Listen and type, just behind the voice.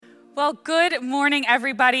Well, good morning,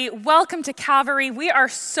 everybody. Welcome to Calvary. We are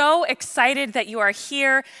so excited that you are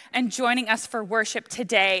here and joining us for worship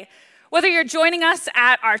today. Whether you're joining us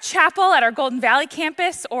at our chapel at our Golden Valley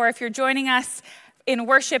campus, or if you're joining us in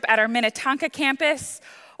worship at our Minnetonka campus,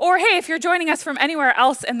 or hey, if you're joining us from anywhere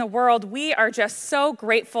else in the world, we are just so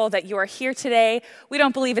grateful that you are here today. We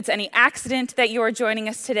don't believe it's any accident that you are joining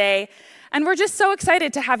us today. And we're just so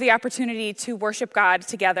excited to have the opportunity to worship God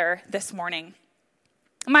together this morning.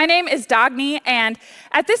 My name is Dagny, and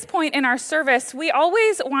at this point in our service, we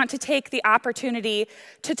always want to take the opportunity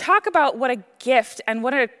to talk about what a gift and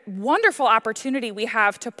what a wonderful opportunity we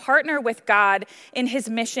have to partner with God in his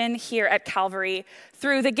mission here at Calvary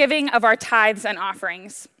through the giving of our tithes and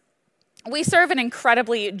offerings. We serve an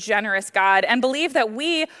incredibly generous God and believe that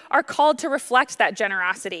we are called to reflect that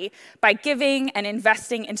generosity by giving and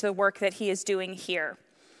investing into the work that he is doing here.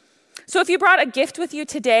 So if you brought a gift with you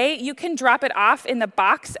today, you can drop it off in the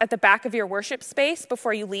box at the back of your worship space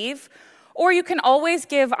before you leave, or you can always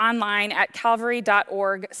give online at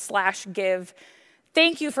calvary.org/give.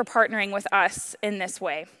 Thank you for partnering with us in this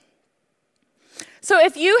way. So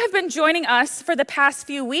if you have been joining us for the past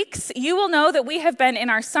few weeks, you will know that we have been in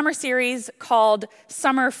our summer series called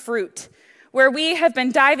Summer Fruit, where we have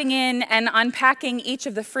been diving in and unpacking each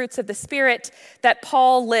of the fruits of the Spirit that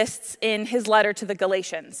Paul lists in his letter to the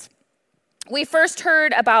Galatians. We first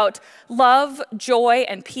heard about love, joy,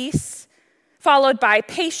 and peace, followed by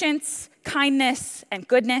patience, kindness, and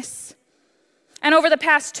goodness. And over the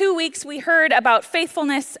past 2 weeks, we heard about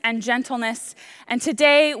faithfulness and gentleness. And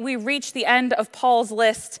today, we reach the end of Paul's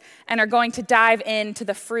list and are going to dive into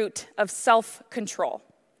the fruit of self-control.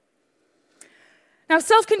 Now,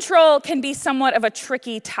 self-control can be somewhat of a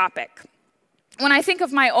tricky topic. When I think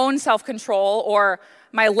of my own self-control or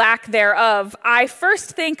my lack thereof, I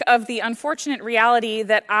first think of the unfortunate reality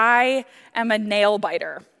that I am a nail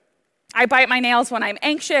biter. I bite my nails when I'm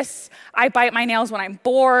anxious, I bite my nails when I'm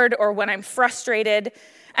bored or when I'm frustrated,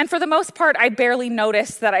 and for the most part, I barely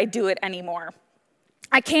notice that I do it anymore.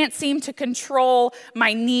 I can't seem to control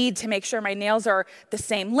my need to make sure my nails are the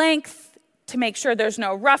same length, to make sure there's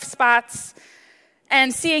no rough spots,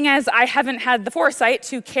 and seeing as I haven't had the foresight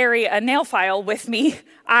to carry a nail file with me,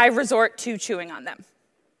 I resort to chewing on them.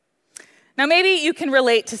 Now, maybe you can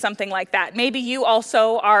relate to something like that. Maybe you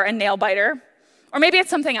also are a nail biter, or maybe it's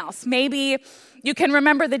something else. Maybe you can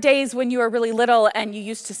remember the days when you were really little and you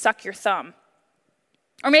used to suck your thumb.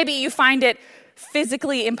 Or maybe you find it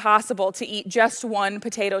physically impossible to eat just one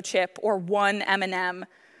potato chip or one M&M.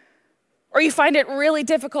 Or you find it really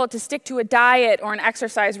difficult to stick to a diet or an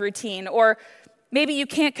exercise routine. Or maybe you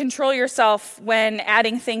can't control yourself when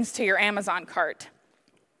adding things to your Amazon cart.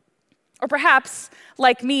 Or perhaps,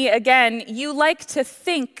 like me again, you like to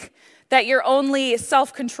think that your only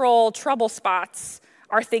self-control trouble spots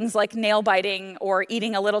are things like nail biting or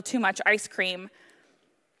eating a little too much ice cream.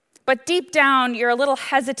 But deep down, you're a little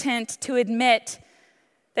hesitant to admit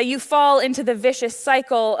that you fall into the vicious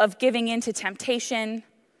cycle of giving in to temptation,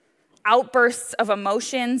 outbursts of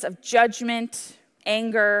emotions, of judgment,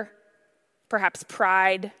 anger, perhaps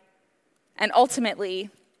pride, and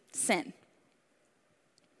ultimately, sin.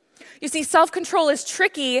 You see, self-control is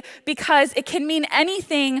tricky because it can mean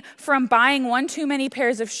anything from buying one too many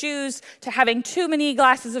pairs of shoes to having too many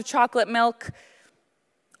glasses of chocolate milk,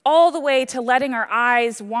 all the way to letting our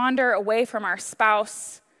eyes wander away from our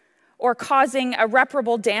spouse or causing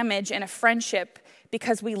irreparable damage in a friendship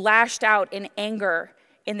because we lashed out in anger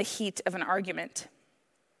in the heat of an argument.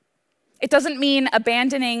 It doesn't mean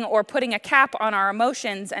abandoning or putting a cap on our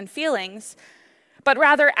emotions and feelings, but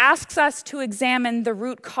rather asks us to examine the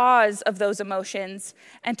root cause of those emotions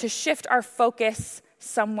and to shift our focus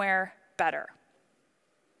somewhere better.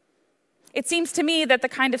 It seems to me that the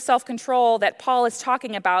kind of self-control that Paul is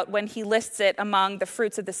talking about when he lists it among the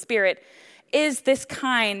fruits of the Spirit is this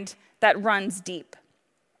kind that runs deep.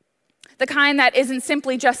 The kind that isn't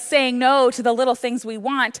simply just saying no to the little things we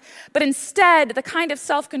want, but instead the kind of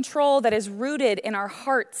self-control that is rooted in our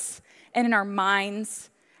hearts and in our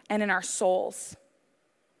minds and in our souls.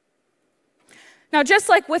 Now, just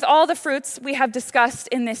like with all the fruits we have discussed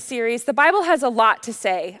in this series, the Bible has a lot to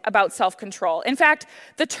say about self-control. In fact,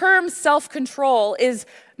 the term self-control is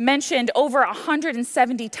mentioned over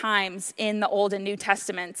 170 times in the Old and New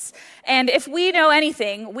Testaments. And if we know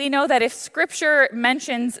anything, we know that if Scripture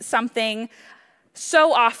mentions something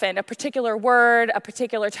so often, a particular word, a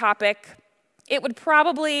particular topic, it would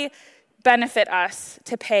probably benefit us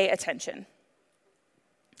to pay attention.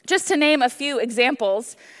 Just to name a few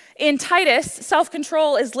examples, in Titus,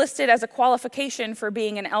 self-control is listed as a qualification for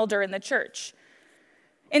being an elder in the church.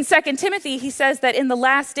 In 2 Timothy, he says that in the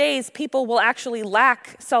last days, people will actually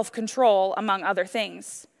lack self-control, among other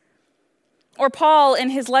things. Or Paul, in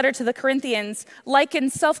his letter to the Corinthians,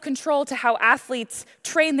 likens self-control to how athletes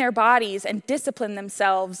train their bodies and discipline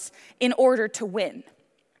themselves in order to win.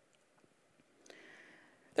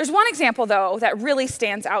 There's one example, though, that really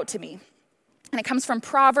stands out to me, and it comes from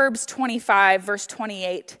Proverbs 25, verse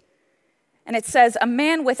 28. And it says, "A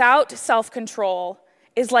man without self-control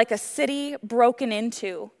is like a city broken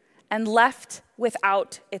into and left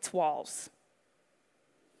without its walls."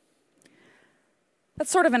 That's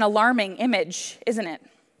sort of an alarming image, isn't it?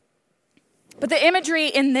 But the imagery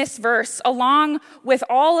in this verse, along with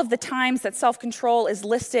all of the times that self-control is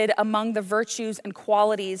listed among the virtues and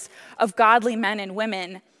qualities of godly men and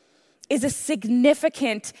women, is a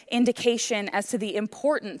significant indication as to the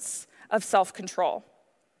importance of self-control.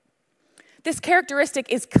 This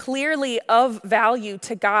characteristic is clearly of value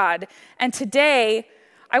to God, and today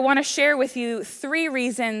I want to share with you 3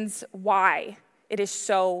 reasons why it is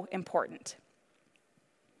so important.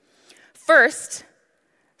 First,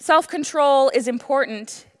 self-control is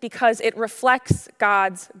important because it reflects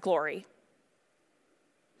God's glory.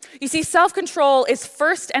 You see, self-control is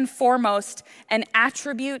first and foremost an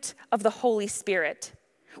attribute of the Holy Spirit,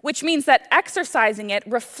 which means that exercising it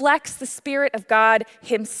reflects the Spirit of God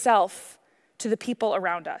Himself to the people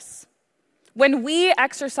around us. When we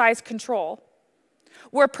exercise control,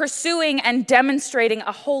 we're pursuing and demonstrating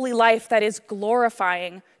a holy life that is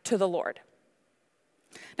glorifying to the Lord.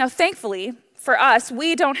 Now, thankfully, for us,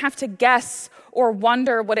 we don't have to guess or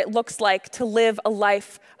wonder what it looks like to live a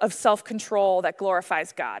life of self-control that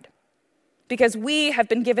glorifies God, because we have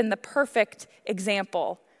been given the perfect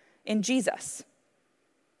example in Jesus.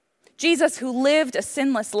 Jesus, who lived a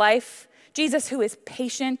sinless life, Jesus, who is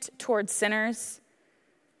patient towards sinners,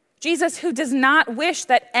 Jesus, who does not wish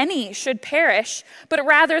that any should perish, but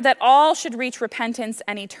rather that all should reach repentance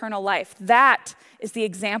and eternal life. That is the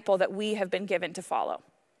example that we have been given to follow.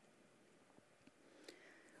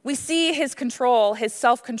 We see his control, his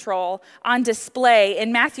self-control, on display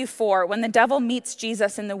in Matthew 4 when the devil meets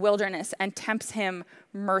Jesus in the wilderness and tempts him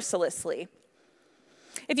mercilessly.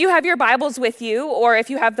 If you have your Bibles with you, or if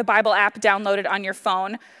you have the Bible app downloaded on your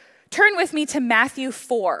phone, turn with me to Matthew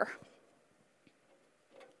 4.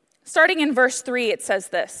 Starting in verse 3, it says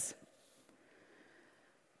this: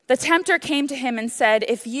 "The tempter came to him and said,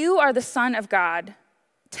 'If you are the Son of God,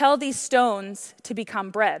 tell these stones to become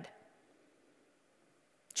bread.'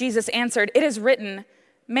 Jesus answered, 'It is written,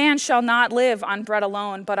 man shall not live on bread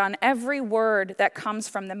alone, but on every word that comes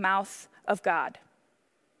from the mouth of God.'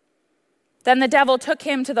 Then the devil took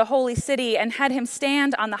him to the holy city and had him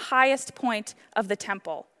stand on the highest point of the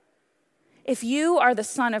temple. 'If you are the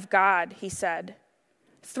Son of God,' he said,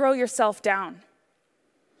 'throw yourself down.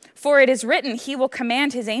 For it is written, he will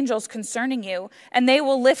command his angels concerning you, and they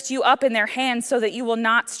will lift you up in their hands so that you will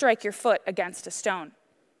not strike your foot against a stone.'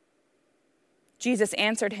 Jesus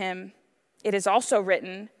answered him, 'It is also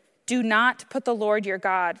written, do not put the Lord your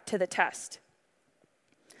God to the test.'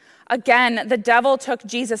 Again, the devil took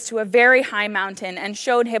Jesus to a very high mountain and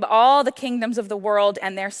showed him all the kingdoms of the world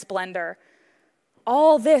and their splendor.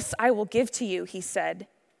 'All this I will give to you,' he said,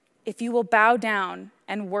 'if you will bow down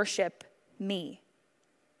and worship me.'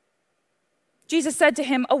 Jesus said to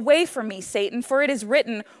him, 'Away from me, Satan, for it is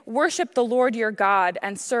written, worship the Lord your God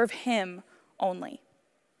and serve him only.'"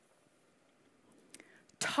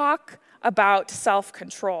 Talk about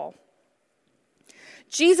self-control.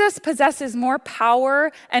 Jesus possesses more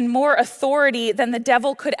power and more authority than the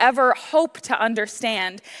devil could ever hope to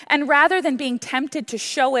understand. And rather than being tempted to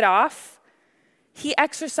show it off, he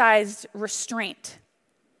exercised restraint.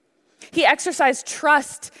 He exercised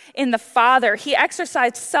trust in the Father. He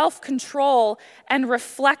exercised self-control and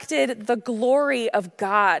reflected the glory of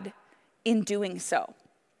God in doing so.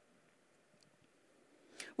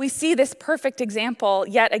 We see this perfect example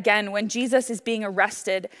yet again when Jesus is being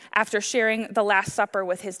arrested after sharing the Last Supper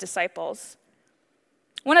with his disciples.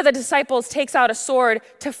 One of the disciples takes out a sword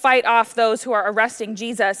to fight off those who are arresting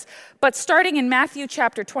Jesus. But starting in Matthew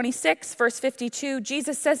chapter 26, verse 52,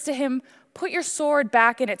 Jesus says to him, "Put your sword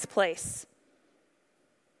back in its place.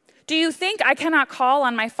 Do you think I cannot call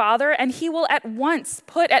on my Father, and he will at once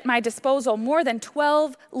put at my disposal more than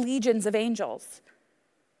 12 legions of angels?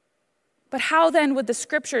 But how then would the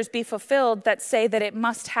scriptures be fulfilled that say that it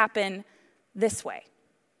must happen this way?"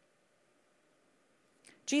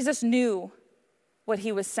 Jesus knew what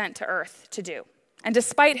he was sent to earth to do. And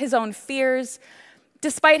despite his own fears,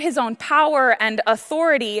 despite his own power and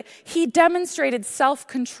authority, he demonstrated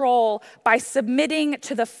self-control by submitting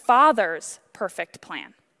to the Father's perfect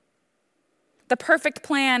plan. The perfect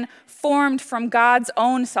plan formed from God's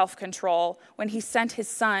own self-control when he sent his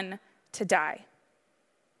son to die.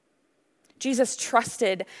 Jesus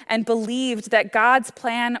trusted and believed that God's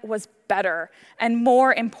plan was better and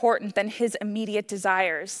more important than his immediate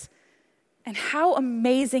desires. And how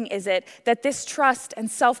amazing is it that this trust and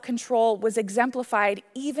self-control was exemplified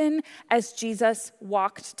even as Jesus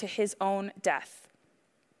walked to his own death,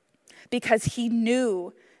 because he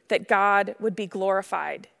knew that God would be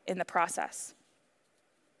glorified in the process.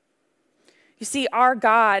 You see, our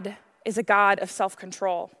God is a God of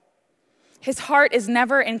self-control. His heart is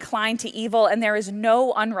never inclined to evil, and there is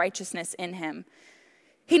no unrighteousness in him.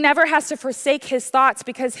 He never has to forsake his thoughts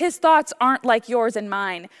because his thoughts aren't like yours and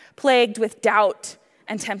mine, plagued with doubt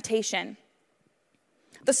and temptation.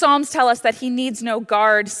 The Psalms tell us that he needs no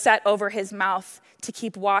guard set over his mouth to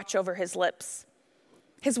keep watch over his lips.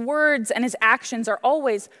 His words and his actions are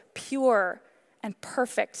always pure and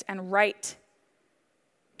perfect and right.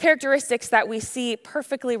 Characteristics that we see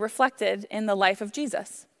perfectly reflected in the life of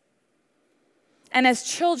Jesus. And as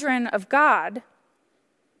children of God,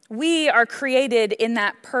 we are created in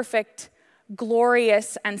that perfect,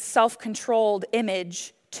 glorious, and self-controlled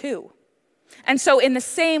image too. And so in the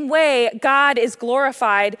same way, God is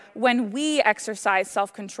glorified when we exercise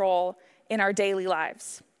self-control in our daily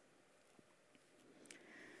lives.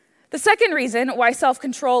 The second reason why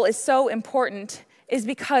self-control is so important is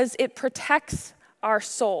because it protects our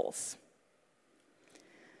souls.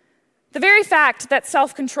 The very fact that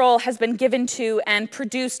self-control has been given to and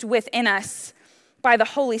produced within us by the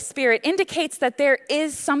Holy Spirit indicates that there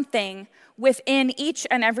is something within each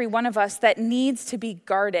and every one of us that needs to be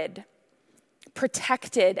guarded,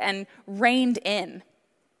 protected, and reined in.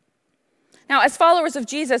 Now, as followers of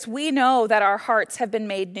Jesus, we know that our hearts have been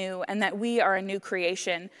made new and that we are a new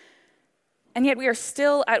creation, and yet we are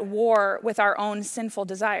still at war with our own sinful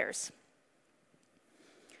desires.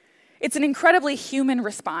 It's an incredibly human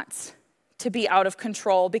response to be out of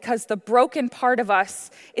control because the broken part of us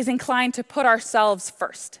is inclined to put ourselves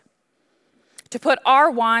first, to put our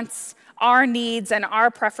wants, our needs, and our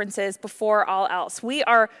preferences before all else. We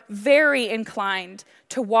are very inclined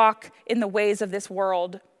to walk in the ways of this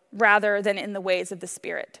world rather than in the ways of the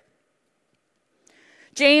Spirit.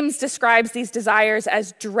 James describes these desires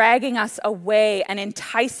as dragging us away and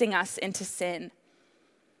enticing us into sin.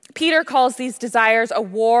 Peter calls these desires a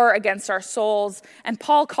war against our souls, and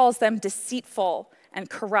Paul calls them deceitful and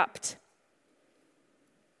corrupt.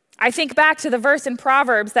 I think back to the verse in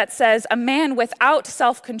Proverbs that says, "A man without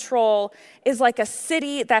self-control is like a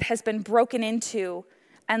city that has been broken into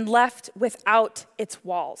and left without its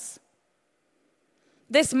walls."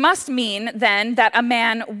 This must mean, then, that a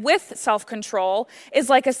man with self-control is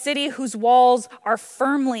like a city whose walls are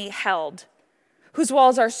firmly held, whose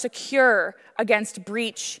walls are secure against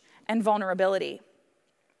breach and vulnerability.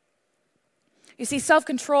 You see,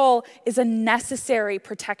 self-control is a necessary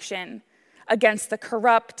protection against the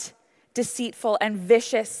corrupt, deceitful, and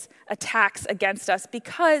vicious attacks against us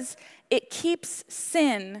because it keeps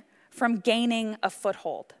sin from gaining a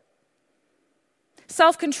foothold.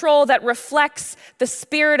 Self-control that reflects the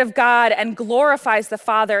Spirit of God and glorifies the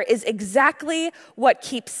Father is exactly what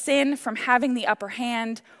keeps sin from having the upper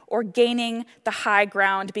hand or gaining the high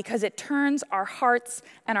ground because it turns our hearts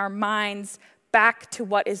and our minds back to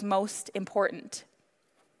what is most important: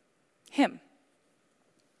 Him.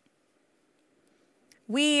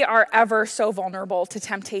 We are ever so vulnerable to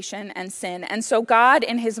temptation and sin, and so God,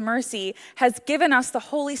 in His mercy, has given us the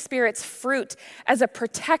Holy Spirit's fruit as a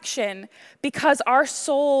protection because our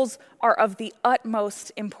souls are of the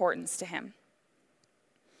utmost importance to Him.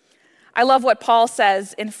 I love what Paul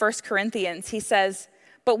says in 1 Corinthians. He says,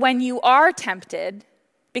 "But when you are tempted,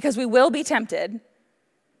 because we will be tempted,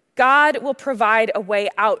 God will provide a way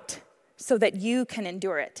out so that you can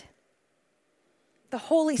endure it." The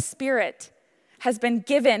Holy Spirit has been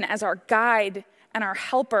given as our guide and our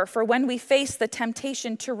helper for when we face the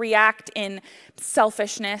temptation to react in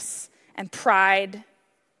selfishness and pride,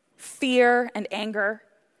 fear and anger.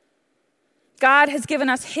 God has given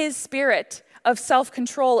us His spirit of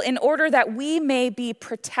self-control in order that we may be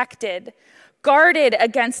protected, guarded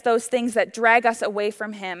against those things that drag us away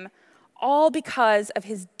from Him, all because of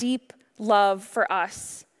His deep love for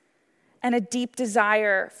us and a deep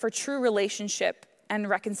desire for true relationship and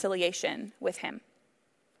reconciliation with Him.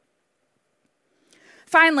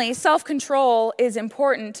 Finally, self-control is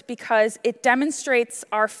important because it demonstrates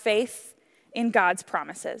our faith in God's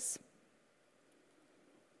promises.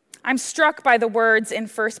 I'm struck by the words in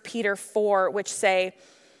 1 Peter 4, which say,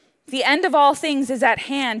 "The end of all things is at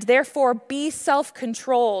hand, therefore be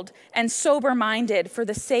self-controlled and sober-minded for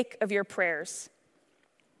the sake of your prayers."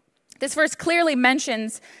 This verse clearly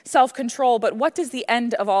mentions self-control, but what does the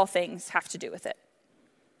end of all things have to do with it?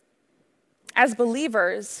 As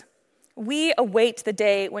believers, we await the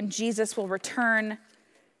day when Jesus will return,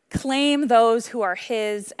 claim those who are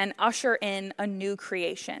his, and usher in a new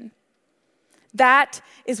creation. That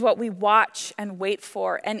is what we watch and wait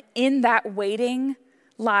for, and in that waiting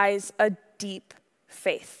lies a deep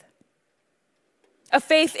faith. A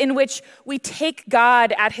faith in which we take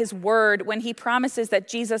God at his word when he promises that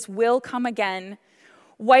Jesus will come again,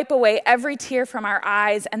 wipe away every tear from our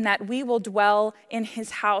eyes, and that we will dwell in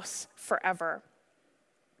his house forever.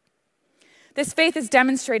 This faith is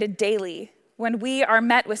demonstrated daily when we are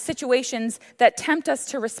met with situations that tempt us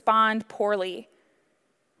to respond poorly.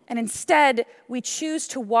 And instead, we choose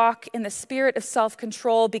to walk in the spirit of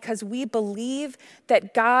self-control because we believe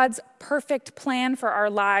that God's perfect plan for our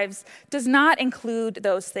lives does not include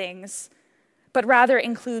those things, but rather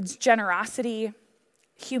includes generosity,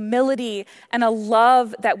 humility, and a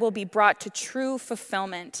love that will be brought to true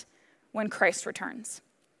fulfillment when Christ returns.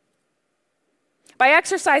 By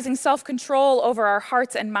exercising self-control over our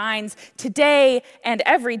hearts and minds today and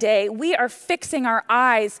every day, we are fixing our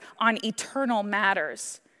eyes on eternal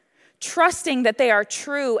matters, trusting that they are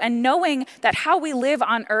true and knowing that how we live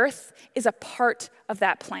on earth is a part of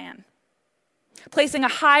that plan. Placing a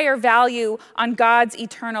higher value on God's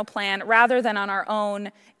eternal plan rather than on our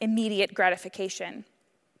own immediate gratification.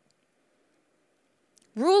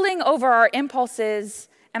 Ruling over our impulses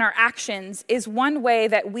and our actions is one way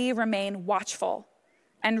that we remain watchful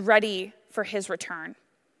and ready for his return.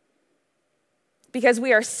 Because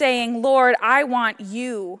we are saying, Lord, I want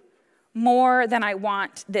you more than I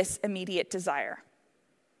want this immediate desire.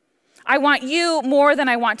 I want you more than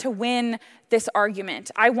I want to win this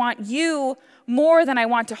argument. I want you more than I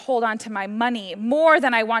want to hold on to my money, more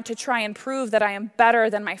than I want to try and prove that I am better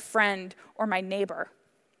than my friend or my neighbor.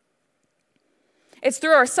 It's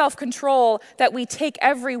through our self-control that we take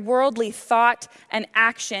every worldly thought and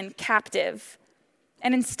action captive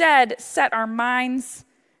and instead set our minds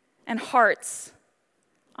and hearts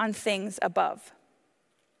on things above.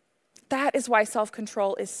 That is why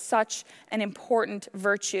self-control is such an important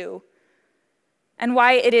virtue and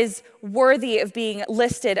why it is worthy of being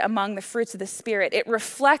listed among the fruits of the Spirit. It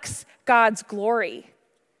reflects God's glory.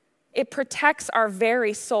 It protects our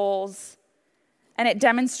very souls, and it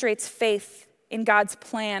demonstrates faith in God's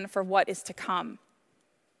plan for what is to come.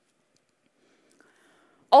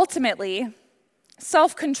 Ultimately,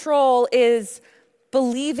 self-control is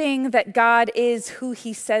believing that God is who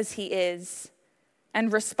he says he is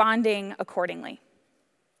and responding accordingly.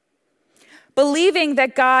 Believing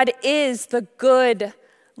that God is the good,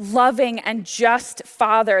 loving, and just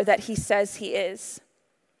Father that he says he is.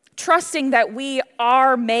 Trusting that we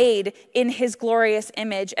are made in his glorious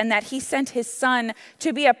image and that he sent his Son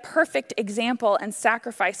to be a perfect example and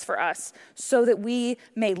sacrifice for us so that we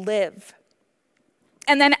may live.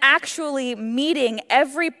 And then actually meeting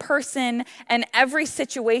every person and every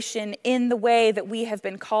situation in the way that we have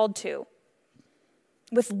been called to.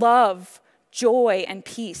 With love, joy, and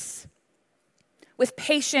peace. With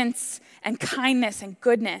patience and kindness and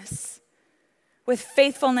goodness. With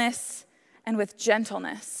faithfulness and with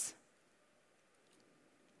gentleness.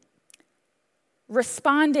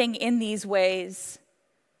 Responding in these ways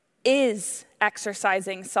is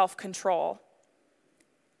exercising self-control.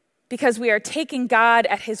 Because we are taking God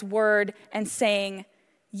at his word and saying,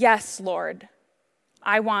 yes, Lord,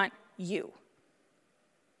 I want you.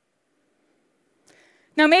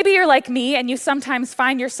 Now, maybe you're like me and you sometimes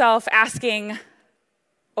find yourself asking,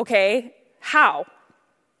 okay, how?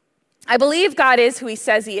 I believe God is who he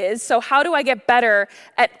says he is, so how do I get better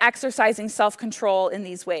at exercising self-control in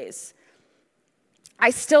these ways? I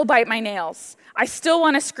still bite my nails. I still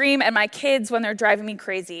want to scream at my kids when they're driving me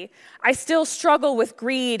crazy. I still struggle with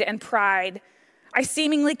greed and pride. I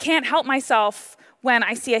seemingly can't help myself when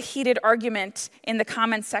I see a heated argument in the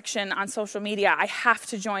comments section on social media. I have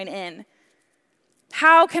to join in.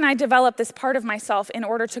 How can I develop this part of myself in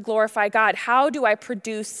order to glorify God? How do I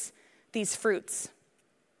produce these fruits?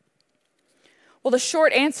 Well, the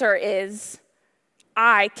short answer is,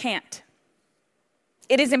 I can't.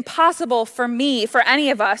 It is impossible for me, for any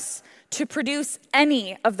of us, to produce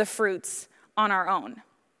any of the fruits on our own.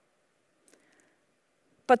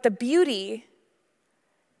 But the beauty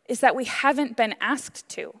is that we haven't been asked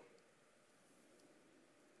to.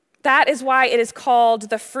 That is why it is called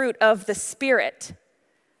the fruit of the Spirit,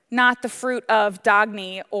 not the fruit of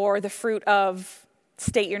Dagny or the fruit of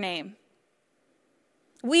state your name.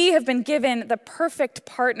 We have been given the perfect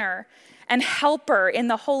partner and helper in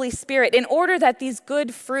the Holy Spirit in order that these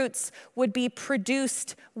good fruits would be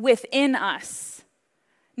produced within us,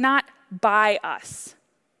 not by us.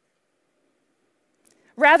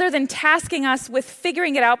 Rather than tasking us with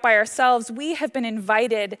figuring it out by ourselves, we have been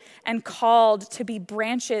invited and called to be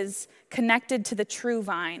branches connected to the true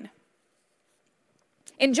vine.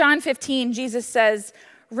 In John 15, Jesus says,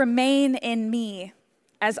 "Remain in me,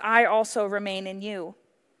 as I also remain in you.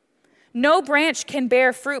 No branch can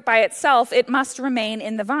bear fruit by itself, it must remain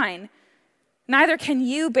in the vine. Neither can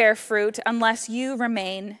you bear fruit unless you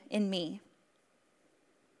remain in me."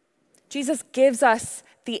 Jesus gives us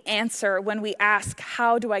the answer when we ask,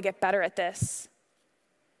 how do I get better at this?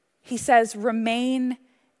 He says, remain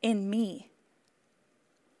in me.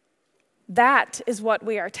 That is what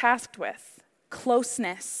we are tasked with,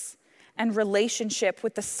 closeness and relationship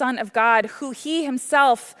with the Son of God, who he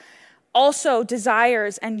himself also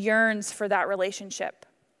desires and yearns for that relationship.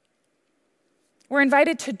 We're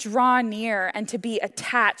invited to draw near and to be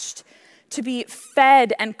attached, to be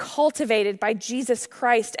fed and cultivated by Jesus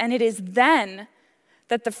Christ, and it is then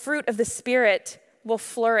that the fruit of the Spirit will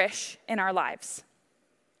flourish in our lives.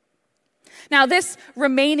 Now, this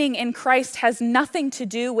remaining in Christ has nothing to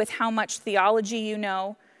do with how much theology you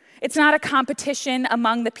know. It's not a competition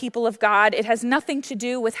among the people of God. It has nothing to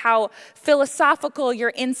do with how philosophical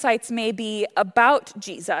your insights may be about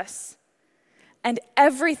Jesus, and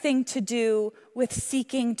everything to do with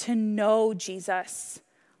seeking to know Jesus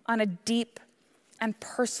on a deep and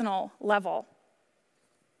personal level.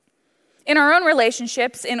 In our own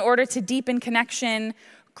relationships, in order to deepen connection,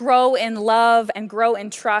 grow in love, and grow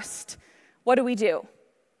in trust, what do?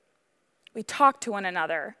 We talk to one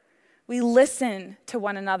another. We listen to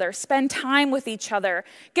one another, spend time with each other,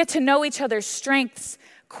 get to know each other's strengths,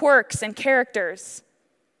 quirks, and characters.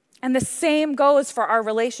 And the same goes for our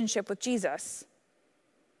relationship with Jesus.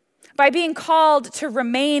 By being called to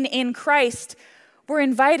remain in Christ, we're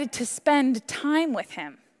invited to spend time with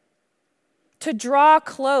him, to draw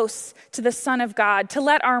close to the Son of God, to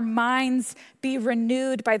let our minds be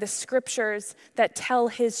renewed by the scriptures that tell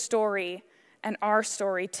his story and our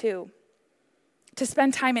story too, to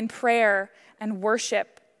spend time in prayer and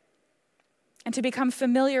worship, and to become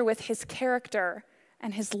familiar with his character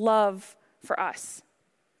and his love for us.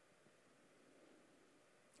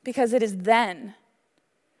 Because it is then,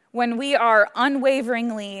 when we are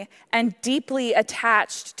unwaveringly and deeply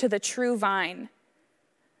attached to the true vine,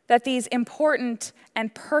 that these important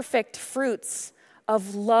and perfect fruits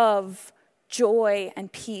of love, joy,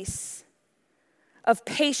 and peace, of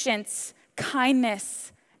patience,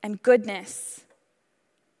 kindness, and goodness,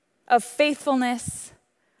 of faithfulness,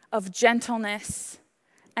 of gentleness,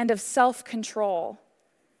 and of self-control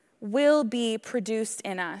will be produced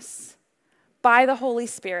in us by the Holy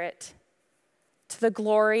Spirit to the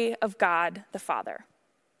glory of God the Father.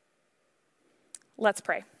 Let's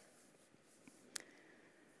pray.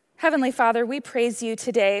 Heavenly Father, we praise you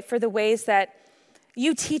today for the ways that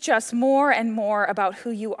you teach us more and more about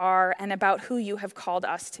who you are and about who you have called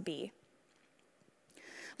us to be.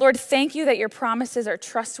 Lord, thank you that your promises are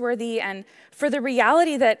trustworthy, and for the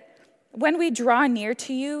reality that when we draw near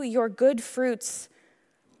to you, your good fruits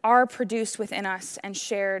are produced within us and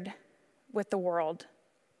shared with the world.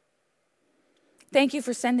 Thank you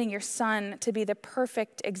for sending your Son to be the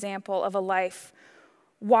perfect example of a life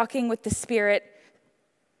walking with the Spirit.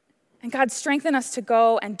 And God, strengthen us to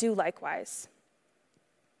go and do likewise.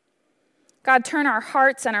 God, turn our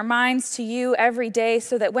hearts and our minds to you every day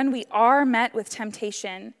so that when we are met with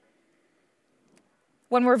temptation,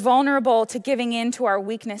 when we're vulnerable to giving in to our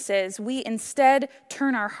weaknesses, we instead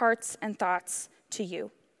turn our hearts and thoughts to you.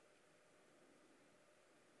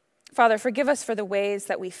 Father, forgive us for the ways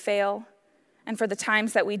that we fail and for the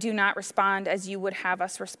times that we do not respond as you would have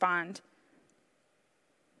us respond.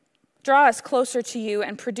 Draw us closer to you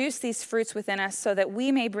and produce these fruits within us so that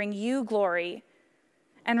we may bring you glory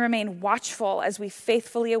and remain watchful as we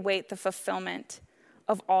faithfully await the fulfillment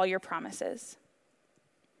of all your promises.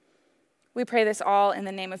 We pray this all in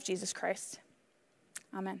the name of Jesus Christ.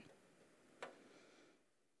 Amen.